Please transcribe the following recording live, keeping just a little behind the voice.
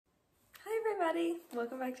everybody,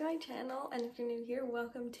 welcome back to my channel, and if you're new here,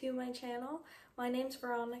 welcome to my channel. My name's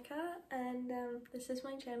Veronica, and this is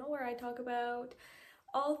my channel where I talk about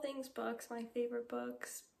all things books, my favorite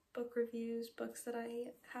books, book reviews, books that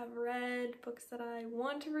I have read, books that I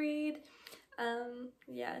want to read.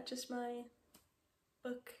 Yeah, just my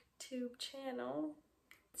booktube channel.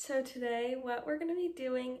 So today what we're going to be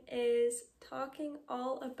doing is talking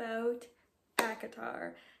all about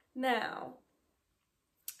ACOTAR. Now,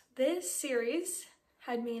 this series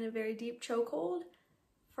had me in a very deep chokehold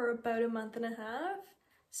for about a month and a half,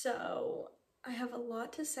 so I have a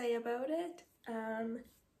lot to say about it.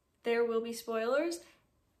 There will be spoilers.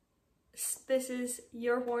 This is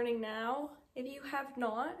your warning now. If you have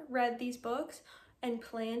not read these books and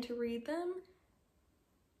plan to read them,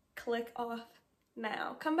 click off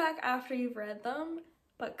now. Come back after you've read them,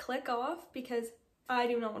 but click off because I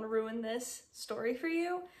do not want to ruin this story for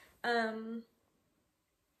you.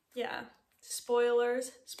 Yeah,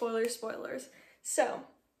 spoilers. So,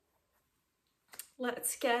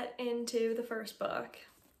 let's get into the first book.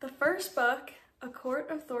 The first book, A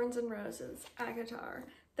Court of Thorns and Roses, ACOTAR.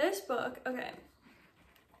 This book, okay.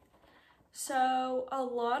 So, a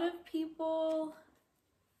lot of people,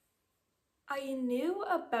 I knew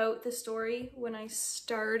about the story when I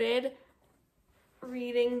started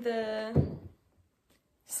reading the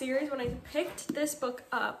series. When I picked this book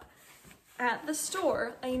up at the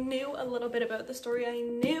store, I knew a little bit about the story. I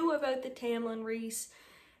knew about the Tamlin Rhys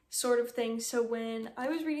sort of thing. So when I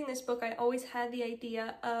was reading this book, I always had the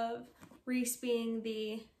idea of Rhys being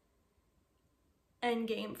the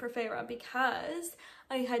endgame for Feyre because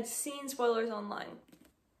I had seen spoilers online.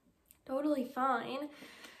 Totally fine.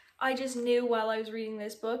 I just knew while I was reading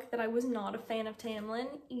this book that I was not a fan of Tamlin,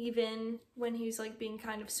 even when he was like being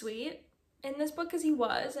kind of sweet in this book, as he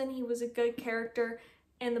was, and he was a good character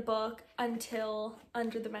in the book until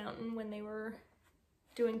Under the Mountain when they were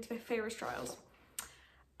doing Feyre's trials.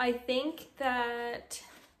 I think that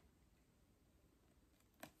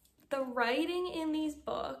the writing in these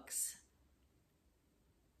books,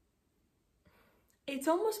 it's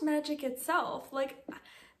almost magic itself. Like,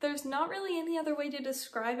 there's not really any other way to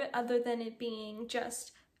describe it other than it being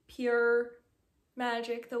just pure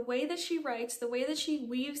magic. The way that she writes, the way that she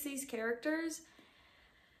weaves these characters,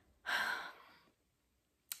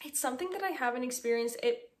 it's something that I haven't experienced.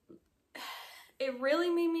 It really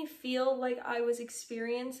made me feel like I was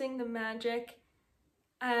experiencing the magic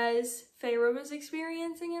as Feyre was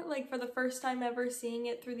experiencing it, like for the first time ever seeing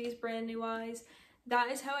it through these brand new eyes. That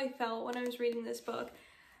is how I felt when I was reading this book.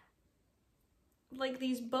 Like,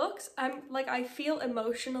 these books, I feel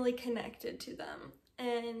emotionally connected to them,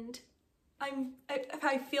 and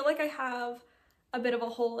I feel like I have a bit of a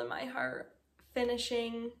hole in my heart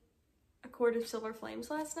finishing A Court of Silver Flames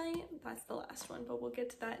last night. That's the last one, but we'll get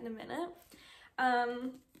to that in a minute. I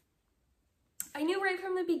knew right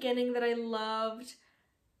from the beginning that I loved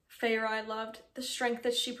Feyre. I loved the strength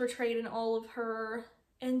that she portrayed in all of her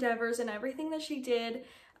endeavors and everything that she did.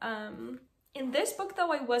 In this book,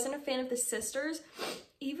 though, I wasn't a fan of the sisters.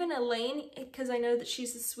 Even Elaine, because I know that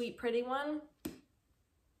she's the sweet, pretty one,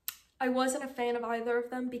 I wasn't a fan of either of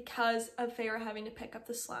them because of Feyre having to pick up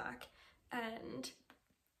the slack and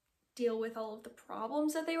deal with all of the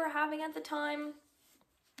problems that they were having at the time.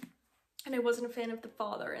 And I wasn't a fan of the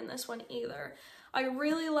father in this one either. I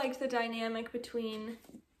really liked the dynamic between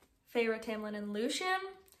Feyre, Tamlin, and Lucien.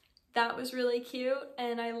 That was really cute,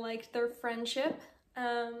 and I liked their friendship.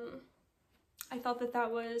 I thought that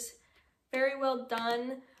that was very well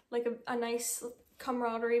done, like a nice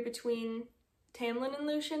camaraderie between Tamlin and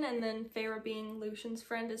Lucien, and then Feyre being Lucien's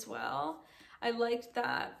friend as well. I liked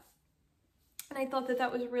that, and I thought that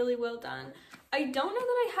that was really well done. I don't know that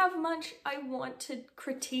I have much I want to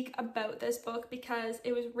critique about this book because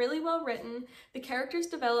it was really well written. The characters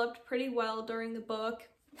developed pretty well during the book.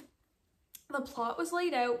 The plot was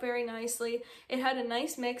laid out very nicely. It had a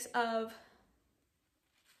nice mix of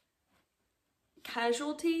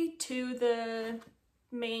casualty to the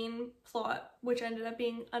main plot, which ended up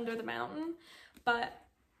being Under the Mountain,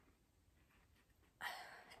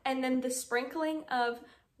 and then the sprinkling of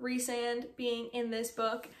Rhysand being in this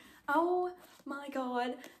book. Oh my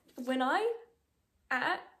god, I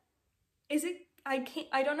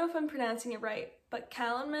don't know if I'm pronouncing it right, but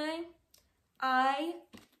Calanmai, I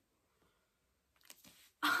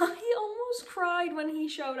almost cried when he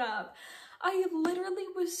showed up. I literally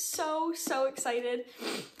was so excited,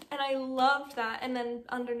 and I loved that. And then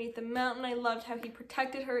Underneath the Mountain, I loved how he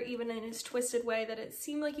protected her, even in his twisted way that it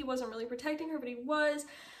seemed like he wasn't really protecting her, but he was.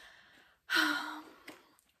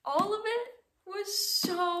 All of it was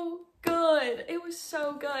so good. It was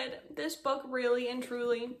so good. This book really and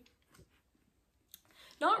truly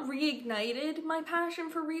not reignited my passion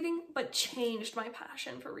for reading, but changed my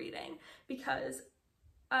passion for reading, because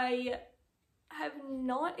I have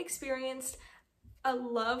not experienced a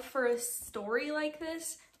love for a story like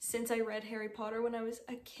this since I read Harry Potter when I was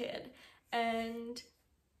a kid, and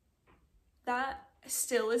that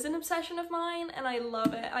still is an obsession of mine, and I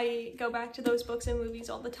love it. I go back to those books and movies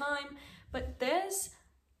all the time, but this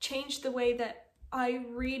changed the way that I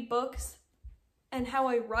read books and how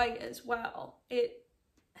I write as well. It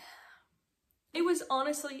was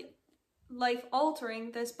honestly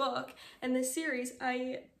life-altering, this book and this series.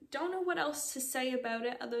 I don't know what else to say about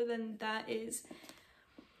it other than that is,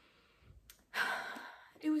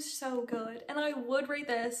 it was so good. And I would rate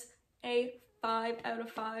this a 5 out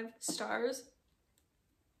of 5 stars.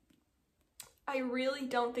 I really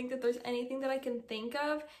don't think that there's anything that I can think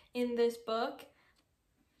of in this book,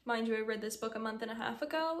 mind you, I read this book a month and a half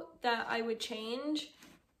ago, that I would change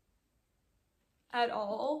at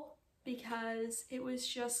all, because it was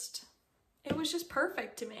just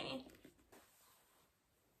perfect to me.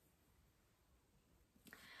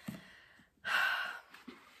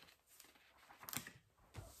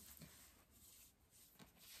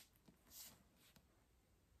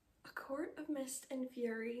 A Court of Mist and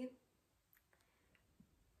Fury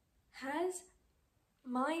has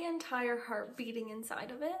my entire heart beating inside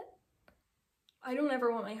of it. I don't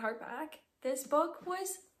ever want my heart back. This book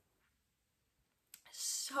was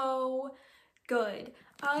so good.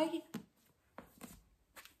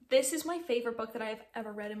 This is my favorite book that I've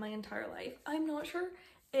ever read in my entire life. I'm not sure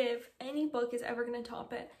if any book is ever going to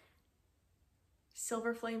top it.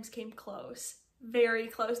 Silver Flames came close. Very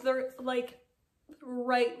close. They're like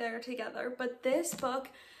right there together. But this book,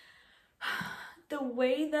 the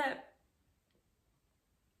way that,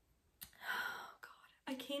 oh God,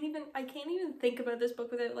 I can't even think about this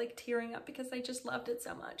book without like tearing up, because I just loved it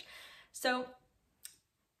so much. So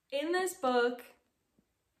in this book,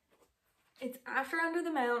 it's after Under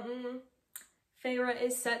the Mountain. Feyre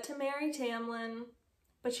is set to marry Tamlin,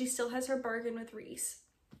 but she still has her bargain with Rhys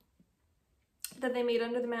that they made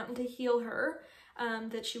under the mountain to heal her,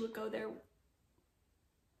 that she would go there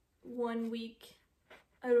 1 week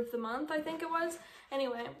out of the month, I think it was.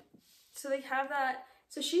 Anyway, so they have that.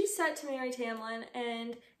 So she's set to marry Tamlin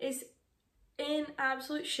and is in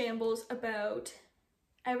absolute shambles about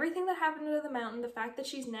everything that happened under the mountain, the fact that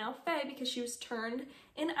she's now Fae because she was turned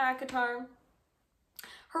in ACOTAR.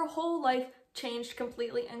 Her whole life changed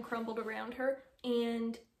completely and crumbled around her,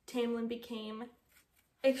 and Tamlin became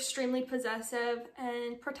extremely possessive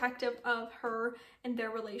and protective of her and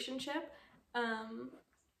their relationship.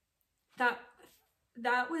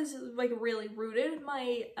 That was like really rooted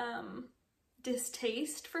my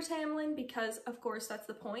distaste for Tamlin, because of course that's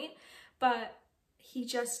the point, but he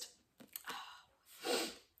just,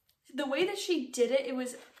 the way that she did it,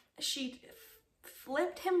 she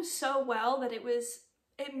flipped him so well that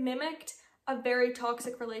it mimicked a very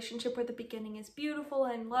toxic relationship where the beginning is beautiful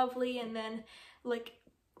and lovely, and then like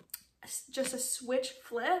just a switch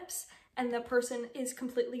flips and the person is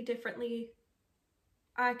completely differently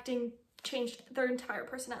acting, changed their entire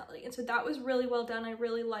personality. And so that was really well done. I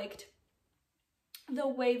really liked the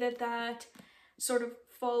way that sort of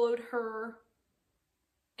followed her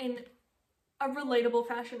in a relatable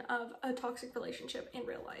fashion of a toxic relationship in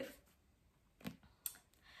real life.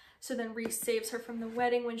 So then Rhys saves her from the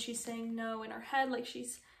wedding when she's saying no in her head, like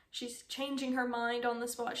she's changing her mind on the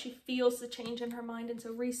spot. She feels the change in her mind, and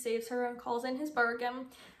so Rhys saves her and calls in his bargain,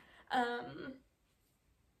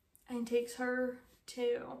 and takes her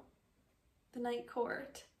to the night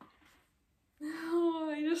court.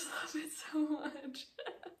 Oh, I just love it so much.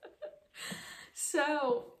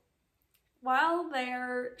 So while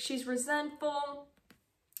there, she's resentful.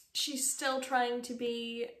 She's still trying to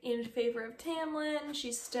be in favor of Tamlin.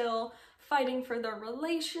 She's still fighting for their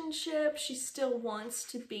relationship. She still wants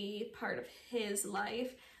to be part of his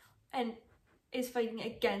life and is fighting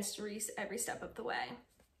against Rhys every step of the way.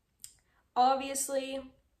 Obviously,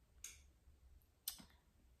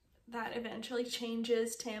 that eventually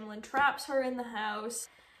changes. Tamlin traps her in the house,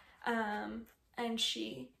 and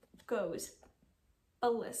she goes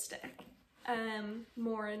ballistic.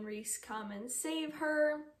 Mor and Rhys come and save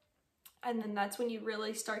her, and then that's when you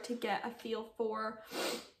really start to get a feel for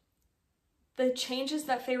the changes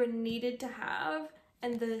that Feyre needed to have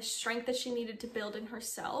and the strength that she needed to build in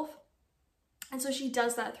herself. And so she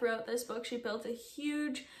does that throughout this book. She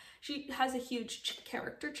has a huge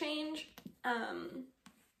character change,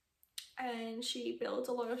 and she builds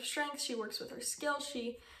a lot of strength. She works with her skills,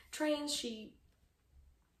 she trains, she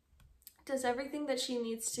does everything that she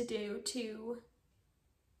needs to do to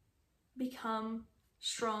become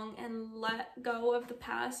strong and let go of the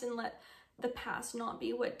past and let the past not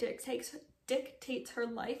be what dictates her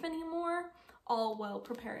life anymore, all while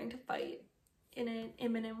preparing to fight in an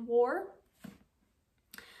imminent war.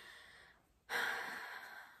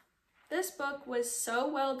 This book was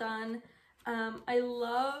so well done. I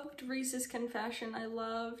loved Reese's confession. I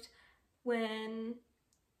loved when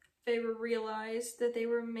Feyre realized that they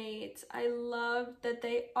were mates. I loved that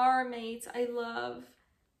they are mates. I love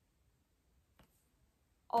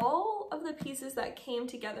all of the pieces that came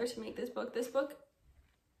together to make this book. This book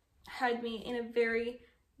had me in a very,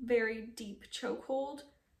 very deep chokehold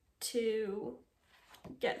to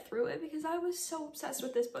get through it because I was so obsessed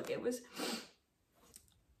with this book. It was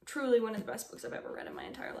truly one of the best books I've ever read in my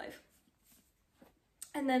entire life.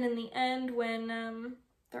 And then in the end, when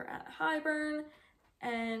they're at Highburn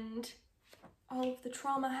and all of the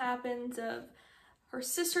trauma happens of her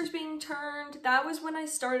sisters being turned, that was when I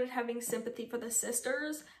started having sympathy for the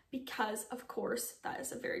sisters because, of course, that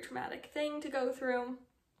is a very traumatic thing to go through.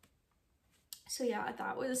 So yeah,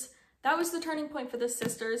 that was the turning point for the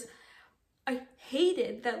sisters. I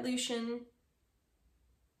hated that Lucien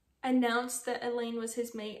announced that Elaine was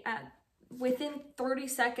his mate within 30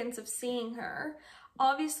 seconds of seeing her.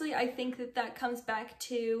 Obviously, I think that comes back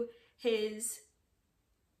to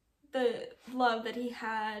the love that he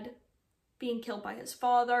had being killed by his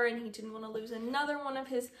father, and he didn't want to lose another one of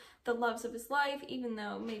the loves of his life, even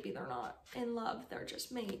though maybe they're not in love, they're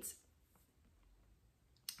just mates.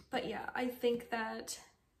 But yeah, I think that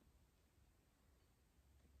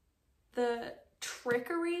the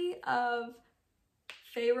trickery of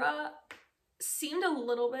Feyre seemed a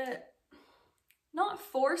little bit not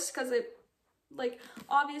forced, because it, like,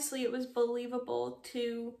 obviously it was believable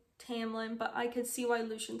to Tamlin, but I could see why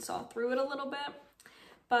Lucien saw through it a little bit.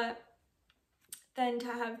 But then to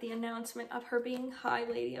have the announcement of her being High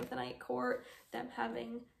Lady of the Night Court, them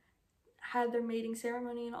having had their mating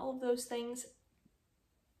ceremony and all of those things.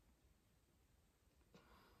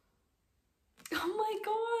 Oh my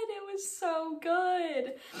god, it was so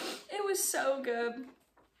good. It was so good.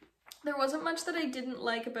 There wasn't much that I didn't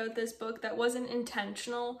like about this book that wasn't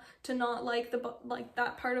intentional to not like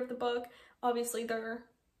that part of the book. Obviously there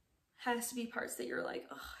has to be parts that you're like,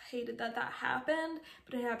 oh, I hated that happened,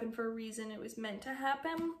 but it happened for a reason. It was meant to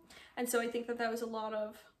happen. And so I think that was a lot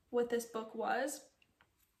of what this book was.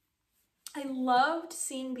 I loved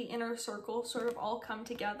seeing the inner circle sort of all come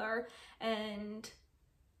together and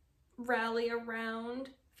rally around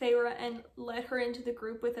Feyre and let her into the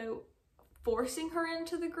group without forcing her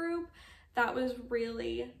into the group. That was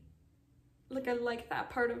really, like, I like that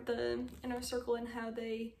part of the inner circle and how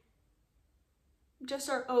they just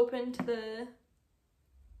are open to the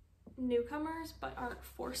newcomers but aren't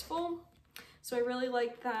forceful. So I really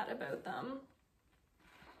liked that about them.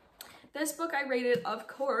 This book I rated, of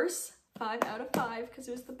course, 5 out of 5 because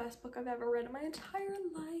it was the best book I've ever read in my entire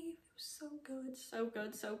life. It was so good, so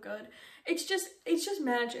good, so good. It's just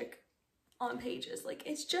magic on pages. Like,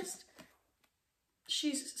 it's just,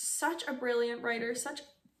 she's such a brilliant writer, such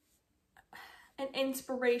an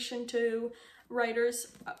inspiration to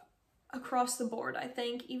writers across the board, I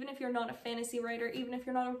think. Even if you're not a fantasy writer, even if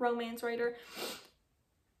you're not a romance writer,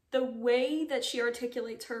 the way that she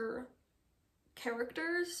articulates her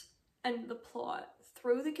characters and the plot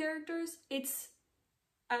through the characters, it's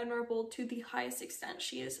admirable to the highest extent.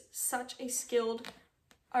 She is such a skilled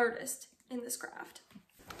artist in this craft.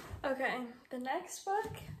 Okay, the next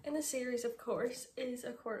book in the series, of course, is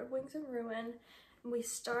A Court of Wings and Ruin. And we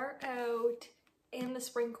start out in the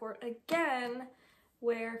Spring Court again,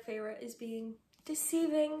 where Feyre is being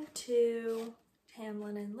deceiving to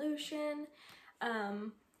Tamlin and Lucien.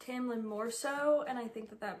 Tamlin more so, and I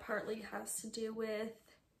think that partly has to do with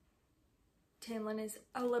Tamlin is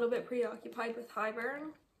a little bit preoccupied with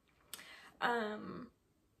Highburn.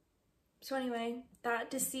 So anyway,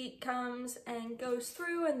 that deceit comes and goes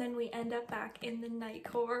through, and then we end up back in the Night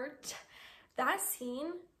Court. That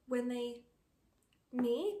scene when they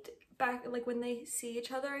meet back, like when they see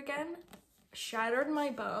each other again, shattered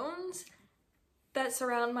my bones that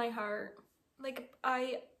surround my heart. Like,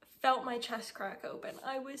 I felt my chest crack open.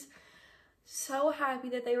 I was so happy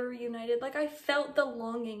that they were reunited. Like, I felt the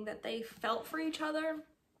longing that they felt for each other.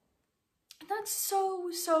 And that's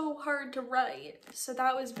so hard to write. So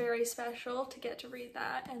that was very special to get to read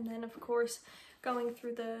that. And then, of course, going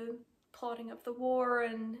through the plotting of the war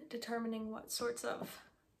and determining what sorts of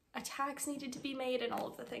attacks needed to be made and all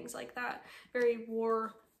of the things like that. Very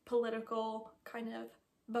war, political kind of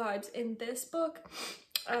vibes in this book.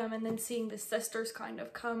 And then seeing the sisters kind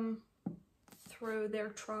of come through their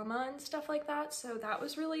trauma and stuff like that. So that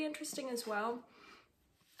was really interesting as well.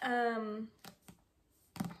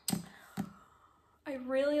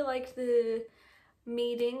 really liked the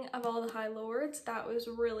meeting of all the High Lords. That was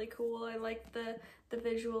really cool. I liked the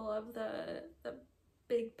visual of the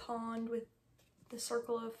big pond with the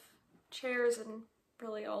circle of chairs and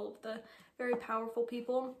really all of the very powerful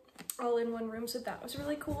people all in one room, so that was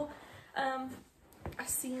really cool. A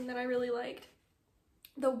scene that I really liked.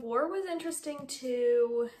 The war was interesting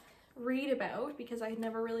to read about because I had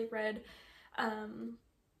never really read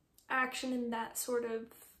action in that sort of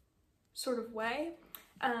way.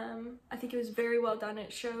 I think it was very well done.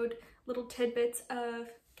 It showed little tidbits of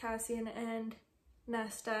Cassian and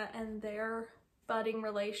Nesta and their budding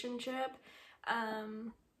relationship.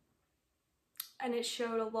 And it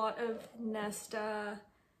showed a lot of Nesta,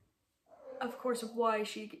 of course, why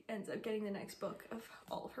she ends up getting the next book of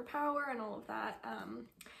all of her power and all of that.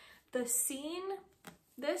 The scene,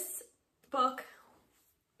 this book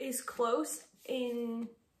is close in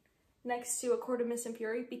next to A Court of Mist and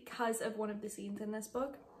Fury because of one of the scenes in this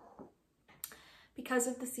book. Because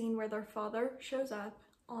of the scene where their father shows up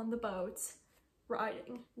on the boats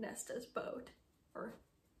riding Nesta's boat, or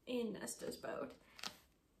in Nesta's boat.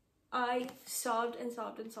 I sobbed and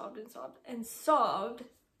sobbed and sobbed and sobbed and sobbed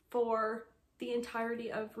for the entirety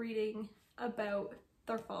of reading about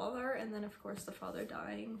their father, and then of course the father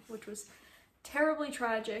dying, which was terribly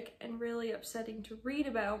tragic and really upsetting to read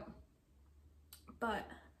about. But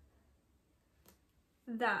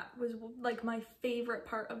that was like my favorite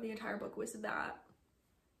part of the entire book, was that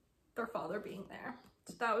their father being there.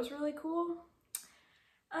 So that was really cool.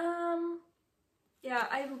 Yeah,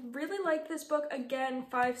 I really like this book. Again,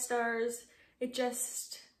 5 stars. It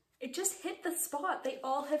just hit the spot. They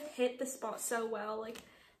all have hit the spot so well. Like,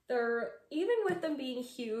 they're, even with them being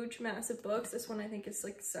huge, massive books, this one I think is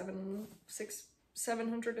like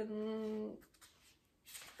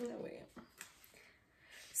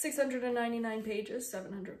 699 pages,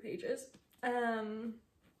 700 pages.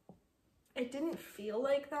 It didn't feel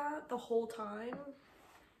like that the whole time.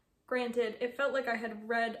 Granted, it felt like I had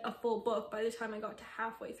read a full book by the time I got to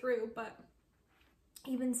halfway through, but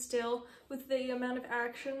even still, with the amount of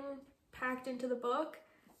action packed into the book,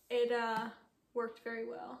 it worked very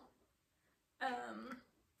well.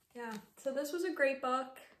 Yeah, so this was a great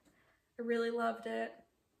book. I really loved it.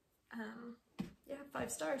 Yeah, 5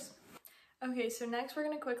 stars. Okay, so next we're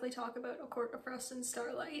going to quickly talk about A Court of Frost and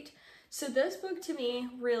Starlight. So this book to me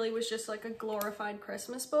really was just like a glorified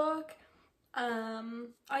Christmas book.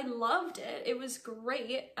 I loved it. It was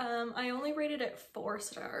great. I only rated it 4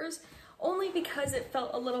 stars, only because it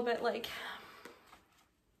felt a little bit like,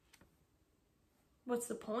 what's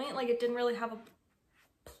the point? Like, it didn't really have a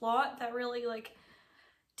plot that really like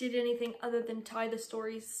did anything other than tie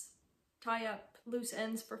up loose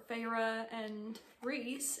ends for Feyre and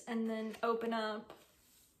Rhys, and then open up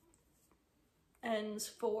ends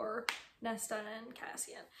for Nesta and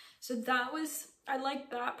Cassian. So that was, I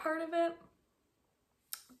liked that part of it,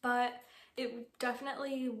 but it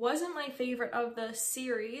definitely wasn't my favorite of the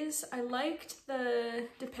series. I liked the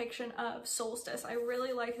depiction of solstice. I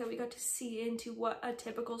really liked that we got to see into what a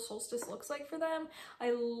typical solstice looks like for them. I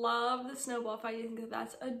love the snowball fight. I think that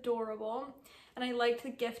that's adorable. And I liked the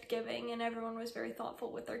gift giving, and everyone was very thoughtful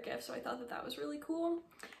with their gifts, so I thought that that was really cool.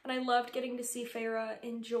 And I loved getting to see Feyre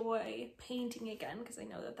enjoy painting again, because I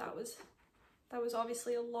know that that was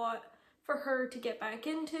obviously a lot for her to get back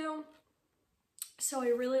into. So I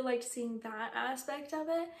really liked seeing that aspect of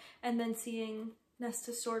it, and then seeing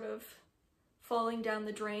Nesta sort of falling down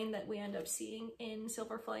the drain that we end up seeing in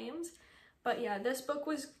Silver Flames. But yeah, this book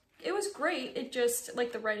was great. It just,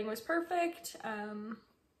 like, the writing was perfect.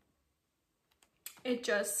 It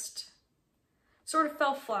just sort of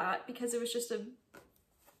fell flat because it was just a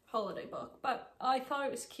holiday book, but I thought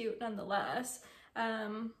it was cute nonetheless.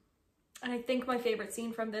 And I think my favorite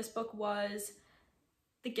scene from this book was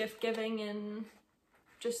the gift giving and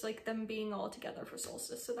just like them being all together for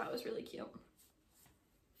solstice, so that was really cute.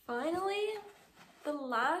 Finally, the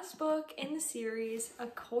last book in the series, A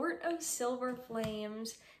Court of Silver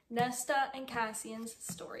Flames, Nesta and Cassian's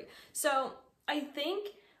story. So I think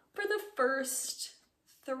for the first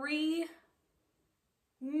 3,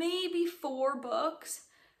 maybe 4 books,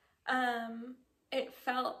 it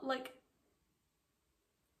felt like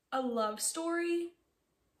a love story,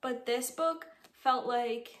 but this book felt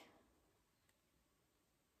like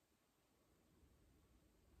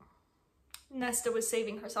Nesta was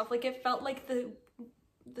saving herself. Like, it felt like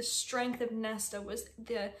the strength of Nesta was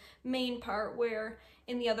the main part, where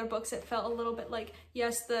in the other books it felt a little bit like,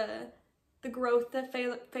 yes, the growth that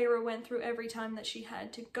Feyre went through every time that she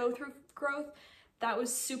had to go through growth, that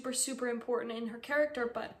was super, super important in her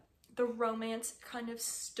character, but the romance kind of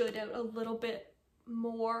stood out a little bit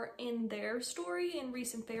more in their story, in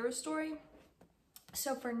Rhys and Feyre's story.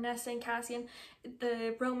 So for Nesta and Cassian,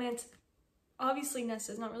 the romance, obviously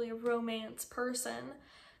Nesta's not really a romance person,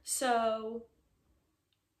 so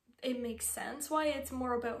it makes sense why it's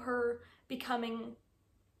more about her becoming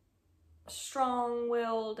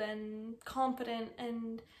strong-willed and confident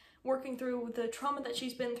and working through the trauma that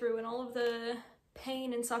she's been through and all of the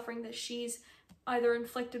pain and suffering that she's either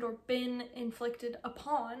inflicted or been inflicted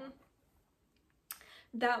upon.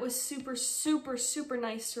 That was super, super, super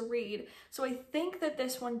nice to read. So I think that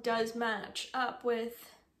this one does match up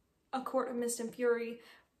with A Court of Mist and Fury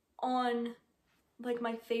on like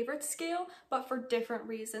my favorite scale, but for different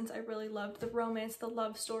reasons. I really loved the romance, the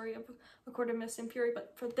love story of A Court of Mist and Fury,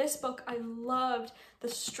 but for this book, I loved the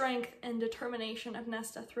strength and determination of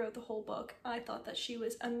Nesta throughout the whole book. I thought that she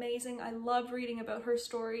was amazing. I loved reading about her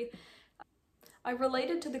story. I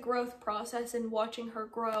related to the growth process and watching her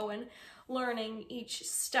grow and learning each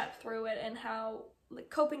step through it and how like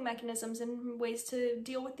coping mechanisms and ways to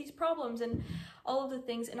deal with these problems and all of the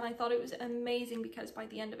things. And I thought it was amazing because by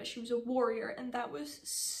the end of it, she was a warrior, and that was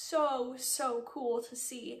so, so cool to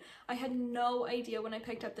see. I had no idea when I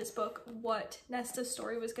picked up this book what Nesta's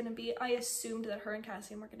story was going to be. I assumed that her and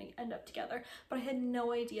Cassian were going to end up together, but I had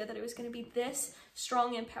no idea that it was going to be this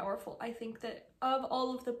strong and powerful. I think that of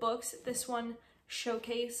all of the books, this one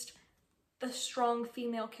showcased the strong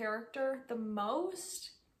female character the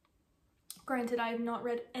most. Granted, I have not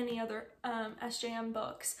read any other SJM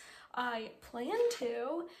books. I plan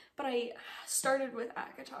to, but I started with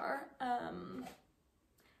ACOTAR, and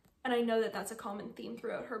I know that that's a common theme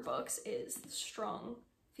throughout her books, is the strong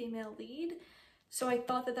female lead. So I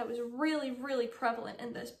thought that that was really, really prevalent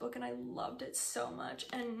in this book, and I loved it so much.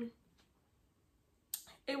 And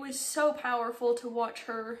it was so powerful to watch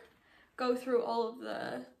her go through all of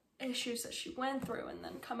the issues that she went through and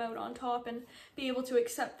then come out on top and be able to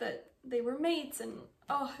accept that they were mates, and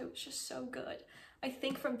oh, it was just so good. I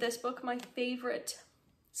think from this book, my favorite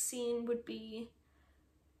scene would be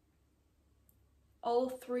all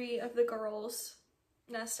three of the girls,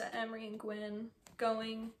 Nesta, Emery, and Gwyn,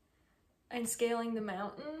 going and scaling the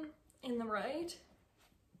mountain in the right.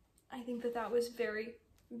 I think that that was very,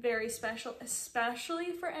 very special,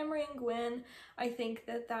 especially for Emery and Gwyn. I think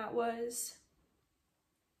that that was,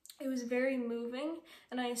 it was very moving,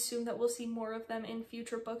 and I assume that we'll see more of them in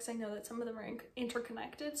future books. I know that some of them are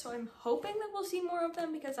interconnected, so I'm hoping that we'll see more of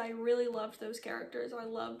them because I really loved those characters. I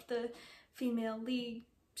loved the female lead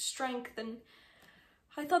strength, and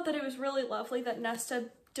I thought that it was really lovely that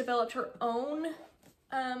Nesta developed her own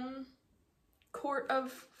court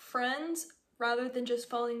of friends rather than just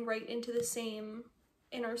falling right into the same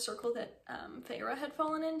inner circle that Feyre had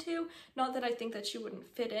fallen into. Not that I think that she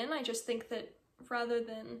wouldn't fit in, I just think that rather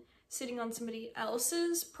than sitting on somebody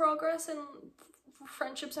else's progress and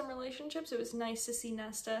friendships and relationships, it was nice to see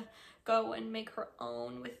Nesta go and make her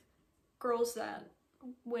own with girls that,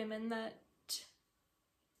 women that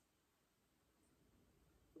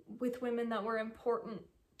were important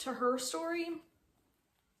to her story.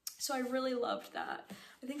 So I really loved that.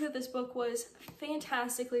 I think that this book was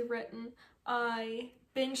fantastically written. I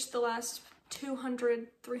binged the last 200,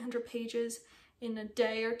 300 pages in a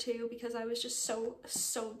day or two because I was just so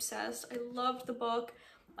obsessed. I loved the book.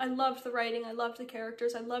 I loved the writing. I loved the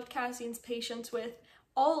characters. I loved Cassian's patience with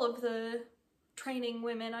all of the training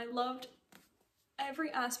women. I loved every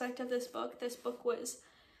aspect of this book. This book was,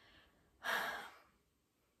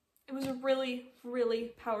 it was a really,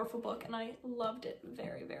 really powerful book, and I loved it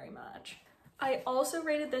very, very much. I also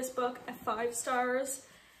rated this book at 5 stars.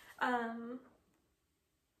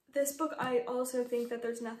 This book, I also think that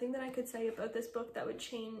there's nothing that I could say about this book that would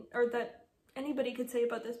change, or that anybody could say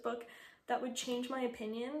about this book that would change my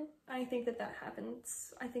opinion. I think that that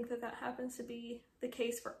happens. I think that that happens to be the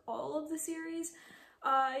case for all of the series.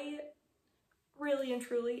 I really and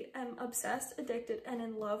truly am obsessed, addicted, and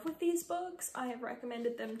in love with these books. I have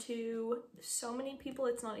recommended them to so many people,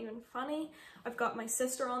 it's not even funny. I've got my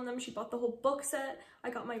sister on them. She bought the whole book set. I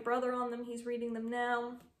got my brother on them. He's reading them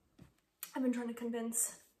now. I've been trying to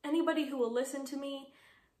convince anybody who will listen to me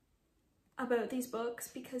about these books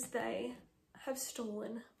because they have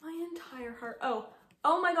stolen my entire heart.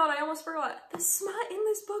 Oh my god, I almost forgot. The smut in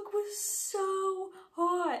this book was so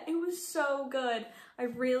hot. It was so good. I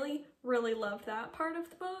really, really loved that part of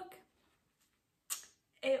the book.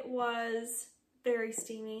 It was very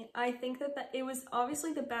steamy. I think that it was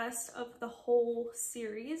obviously the best of the whole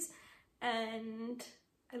series, and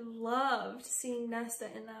I loved seeing Nesta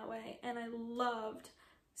in that way, and I loved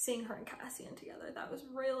seeing her and Cassian together. That was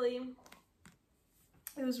really,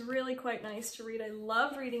 it was really quite nice to read. I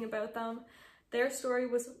loved reading about them. Their story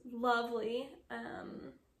was lovely.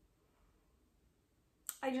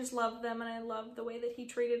 I just love them, and I love the way that he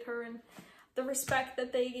treated her and the respect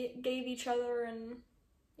that they gave each other, and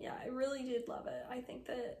yeah, I really did love it. I think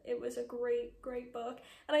that it was a great, great book,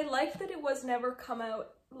 and I liked that it was never come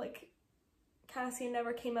out, like, Cassian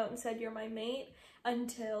never came out and said, "You're my mate,"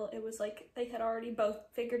 until it was like they had already both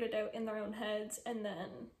figured it out in their own heads, and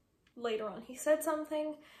then later on he said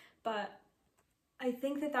something. But I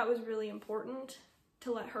think that that was really important,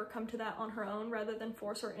 to let her come to that on her own rather than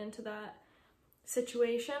force her into that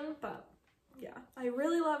situation. But yeah, I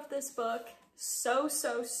really loved this book. So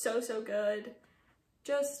good.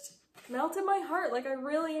 Just melted my heart. Like, I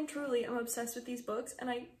really and truly am obsessed with these books,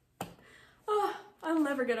 and I'll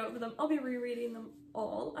never get over them. I'll be rereading them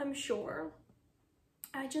all, I'm sure.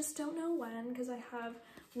 I just don't know when, because I have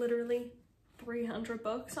literally 300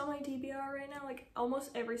 books on my TBR right now. Like,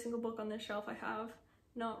 almost every single book on this shelf I have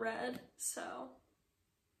not read, so.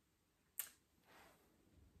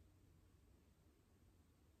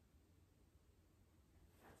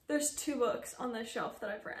 There's 2 books on this shelf that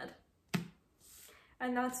I've read.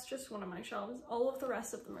 And that's just one of my shelves. All of the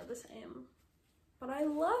rest of them are the same. But I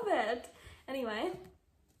love it. Anyway,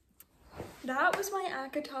 that was my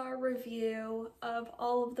ACOTAR review of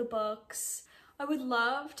all of the books. I would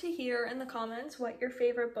love to hear in the comments what your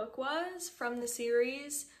favorite book was from the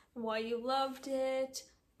series, why you loved it,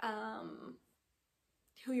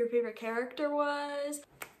 who your favorite character was.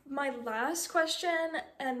 My last question,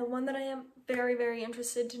 and the one that I am very, very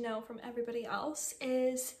interested to know from everybody else,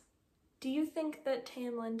 is, do you think that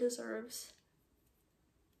Tamlin deserves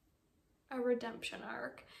a redemption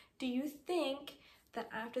arc? Do you think that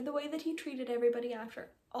after the way that he treated everybody,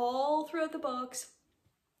 after all throughout the books,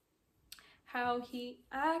 how he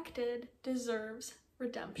acted deserves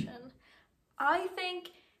redemption? I think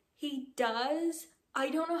he does. I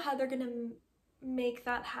don't know how they're gonna make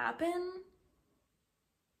that happen.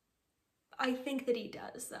 I think that he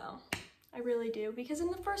does, though. I really do, because in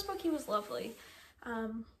the first book he was lovely.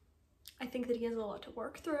 I think that he has a lot to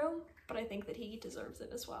work through, but I think that he deserves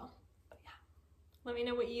it as well. But yeah, let me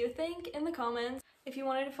know what you think in the comments. If you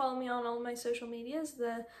wanted to follow me on all of my social medias,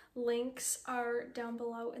 the links are down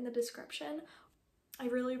below in the description. I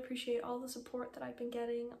really appreciate all the support that I've been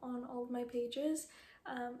getting on all of my pages,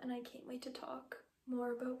 and I can't wait to talk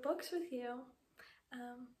more about books with you.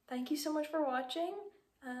 Thank you so much for watching.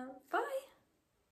 Bye!